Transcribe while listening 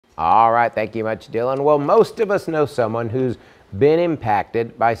All right, thank you much, Dylan. Well, most of us know someone who's been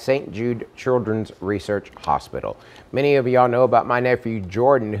impacted by St. Jude Children's Research Hospital. Many of y'all know about my nephew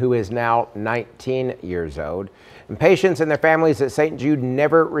Jordan, who is now 19 years old. And patients and their families at St. Jude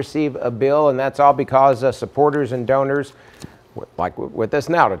never receive a bill, and that's all because supporters and donors, like with us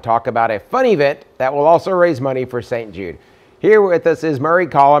now, to talk about a fun event that will also raise money for St. Jude. Here with us is Murray,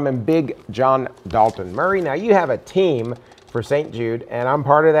 Collum, and Big John Dalton. Murray, now you have a team for St. Jude, and I'm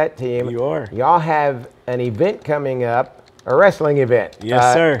part of that team. You are. Y'all have an event coming up. A wrestling event.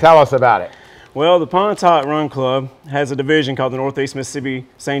 Yes, sir. Tell us about it. Well, the Pontotoc Run Club has a division called the Northeast Mississippi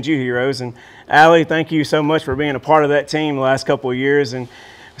St. Jude Heroes. And Allie, thank you so much for being a part of that team the last couple of years. And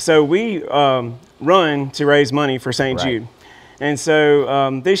so we run to raise money for St. Jude. And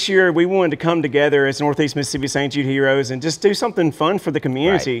so this year we wanted to come together as Northeast Mississippi St. Jude Heroes and just do something fun for the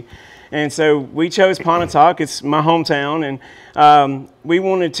community. And so we chose Pontotoc. It's my hometown. And we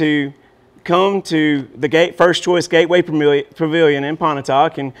wanted to come to the First Choice Gateway Pavilion in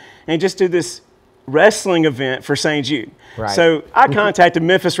Pontotoc and just do this wrestling event for St. Jude. So I contacted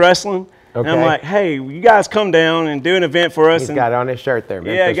Memphis Wrestling. And I'm like, hey, you guys come down and do an event for us. He's got it on his shirt there.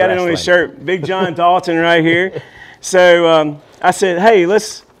 Memphis he got it on his shirt. Big John Dalton right here. So I said, hey,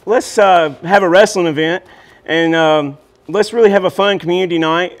 let's have a wrestling event and let's really have a fun community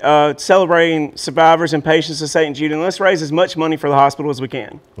night celebrating survivors and patients of St. Jude, and let's raise as much money for the hospital as we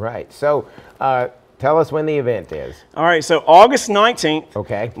can. Right. So tell us when the event is. All right. So August 19th.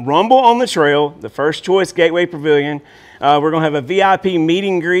 Okay. Rumble on the Trail, the First Choice Gateway Pavilion. We're going to have a VIP meet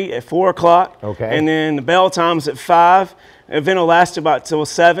and greet at 4 o'clock. Okay. And then the bell time's at 5. The event will last about till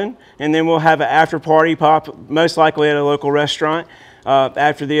 7, and then we'll have an after party most likely at a local restaurant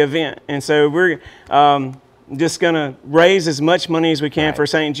after the event. And so we're just going to raise as much money as we can for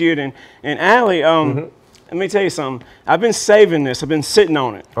St. Jude. And Allie, let me tell you something. I've been saving this. I've been sitting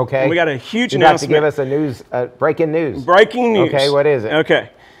on it. Okay. And we got a huge announcement. You have to give us a breaking news. Breaking news. Okay, what is it? Okay.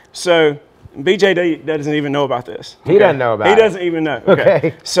 So BJ doesn't even know about this. He doesn't know about it. He doesn't even know.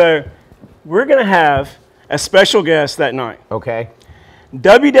 Okay. So we're going to have a special guest that night. Okay.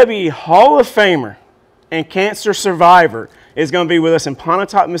 WWE Hall of Famer and cancer survivor is going to be with us in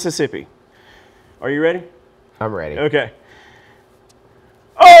Pontotoc, Mississippi. Are you ready? I'm ready. Okay.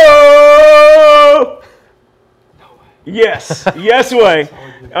 Oh! Yes. Yes way.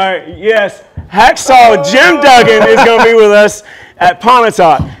 All right. Yes. Hacksaw Jim Duggan is going to be with us at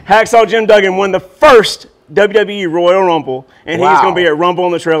Pontotoc. Hacksaw Jim Duggan won the first WWE Royal Rumble, and he's going to be at Rumble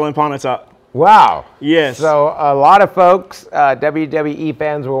on the Trail in Pontotoc. Wow. Yes. So a lot of folks, WWE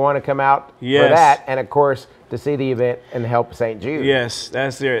fans, will want to come out for that, and of course, to see the event and help St. Jude. Yes,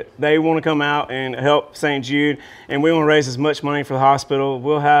 that's it. They want to come out and help St. Jude, and we want to raise as much money for the hospital.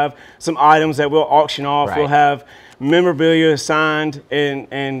 We'll have some items that we'll auction off. We'll have memorabilia signed,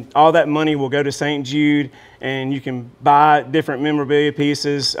 and all that money will go to St. Jude, and you can buy different memorabilia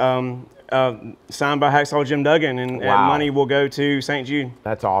pieces signed by Hacksaw Jim Duggan, and money will go to St. Jude.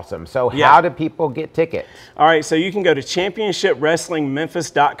 That's awesome. So how do people get tickets? All right, so you can go to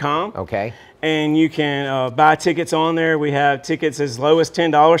championshipwrestlingmemphis.com. Okay. And you can buy tickets on there. We have tickets as low as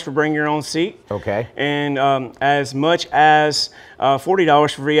 $10 for bring your own seat. Okay. And as much as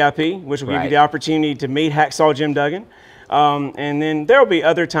 $40 for VIP, which will give you the opportunity to meet Hacksaw Jim Duggan. And then there will be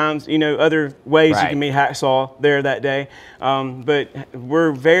other times, other ways you can meet Hacksaw there that day. But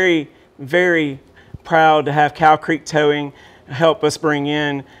we're very, very proud to have Cow Creek Towing help us bring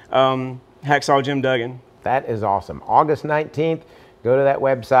in Hacksaw Jim Duggan. That is awesome. August 19th, go to that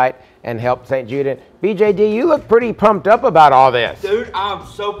website and help St. Jude. And BJD, you look pretty pumped up about all this. Dude, I'm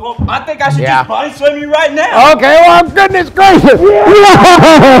so pumped. I think I should just body slam you right now. Okay, well, goodness gracious.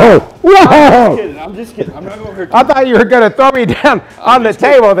 Whoa! Whoa! I'm just kidding. I'm not going to hurt you. I thought you were going to throw me down on the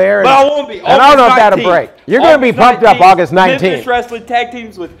table there. But I won't be. And I don't know if that'll break. You're going to be pumped up August 19th. Memphis Wrestling Tag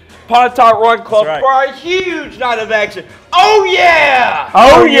Teams with Pontotoc Run Club for a huge night of action. Oh, yeah!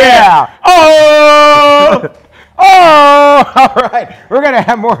 Oh, yeah! Oh! Oh! All right. We're going to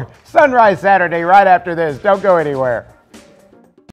have more Sunrise Saturday right after this. Don't go anywhere.